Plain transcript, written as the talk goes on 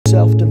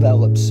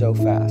Self-develop so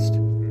fast.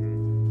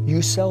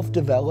 You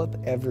self-develop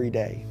every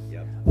day.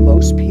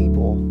 Most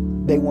people,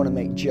 they want to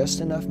make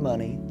just enough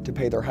money to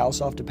pay their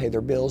house off, to pay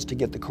their bills, to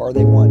get the car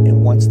they want.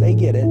 And once they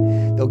get it,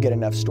 they'll get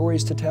enough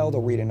stories to tell,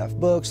 they'll read enough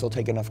books, they'll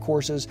take enough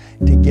courses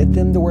to get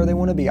them to where they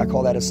want to be. I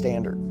call that a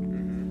standard.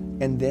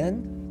 And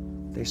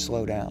then they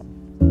slow down.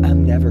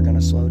 I'm never going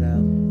to slow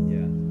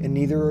down. And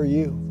neither are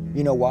you.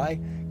 You know why?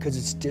 Because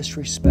it's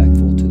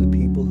disrespectful to the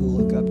people who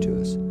look up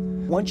to us.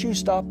 Once you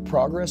stop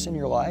progress in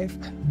your life,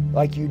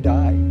 like you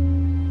die.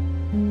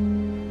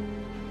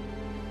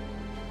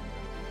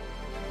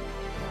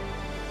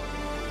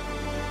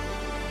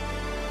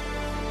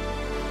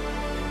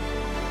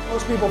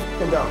 Most people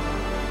don't.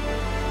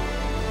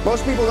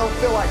 Most people don't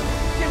feel like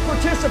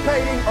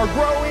participating or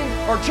growing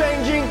or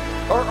changing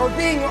or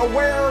being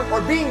aware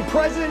or being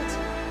present.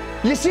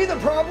 You see the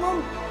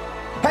problem?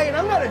 Hey, and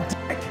I'm not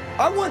a dick.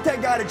 I want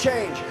that guy to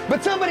change.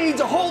 But somebody needs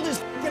to hold his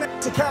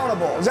ass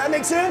accountable. Does that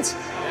make sense?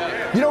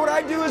 Yeah. You know what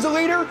I do as a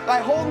leader? I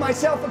hold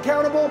myself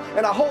accountable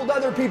and I hold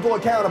other people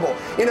accountable.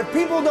 And if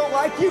people don't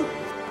like you,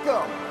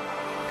 go.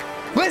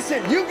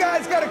 Listen, you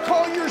guys got to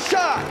call your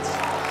shots.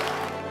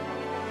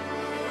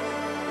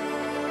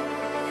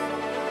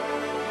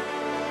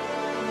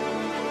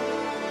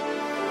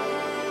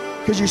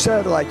 Because you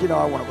said, like, you know,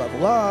 I want to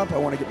level up, I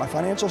want to get my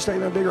financial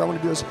statement bigger, I want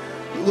to do this.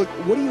 Look,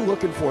 what are you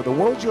looking for? The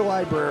world's your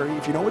library.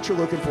 If you know what you're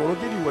looking for, it'll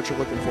give you what you're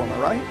looking for, am I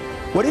right?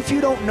 What if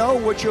you don't know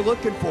what you're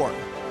looking for,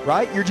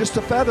 right? You're just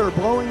a feather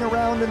blowing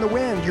around in the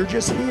wind. You're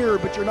just here,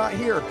 but you're not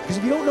here. Because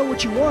if you don't know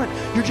what you want,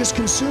 you're just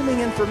consuming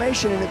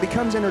information and it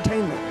becomes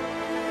entertainment.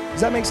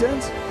 Does that make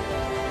sense?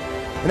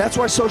 And that's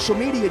why social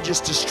media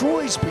just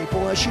destroys people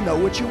unless you know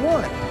what you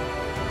want.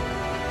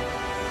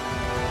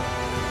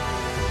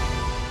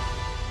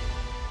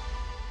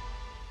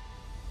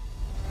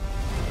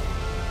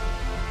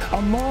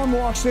 A mom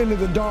walks into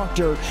the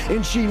doctor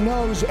and she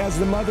knows, as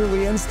the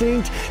motherly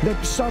instinct,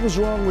 that something's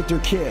wrong with her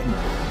kid.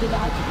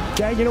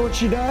 Okay, you know what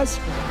she does?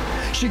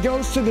 She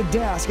goes to the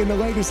desk and the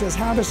lady says,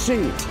 have a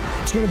seat.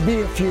 It's going to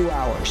be a few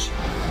hours.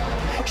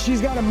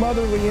 She's got a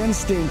motherly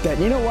instinct that,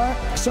 you know what,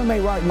 something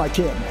ain't right with my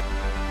kid.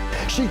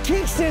 She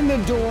kicks in the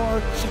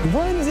door,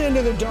 runs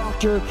into the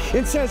doctor,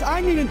 and says,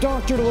 I need a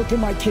doctor to look at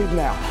my kid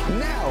now.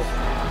 Now,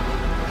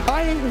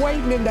 I ain't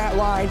waiting in that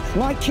line.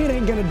 My kid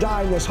ain't going to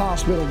die in this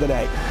hospital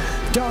today.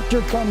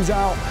 Doctor comes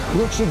out,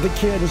 looks at the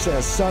kid and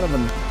says, son of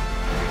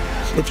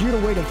a, if you'd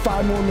have waited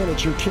 5 more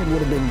minutes, your kid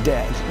would have been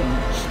dead.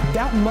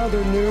 That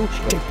mother knew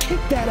to kick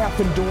that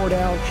effing door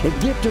down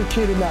and get their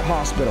kid in that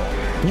hospital.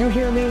 You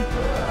hear me?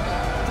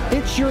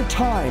 It's your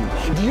time.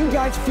 Do you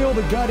guys feel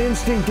the gut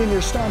instinct in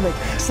your stomach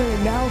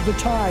saying, now's the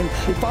time,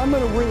 if I'm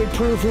going to really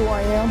prove who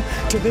I am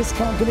to this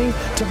company,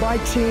 to my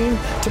team,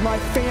 to my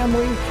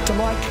family, to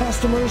my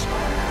customers,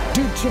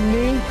 dude, to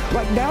me,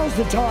 like, now's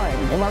the time.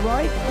 Am I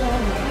right?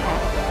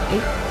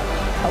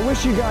 I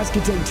wish you guys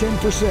could take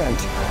 10%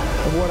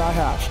 of what I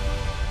have.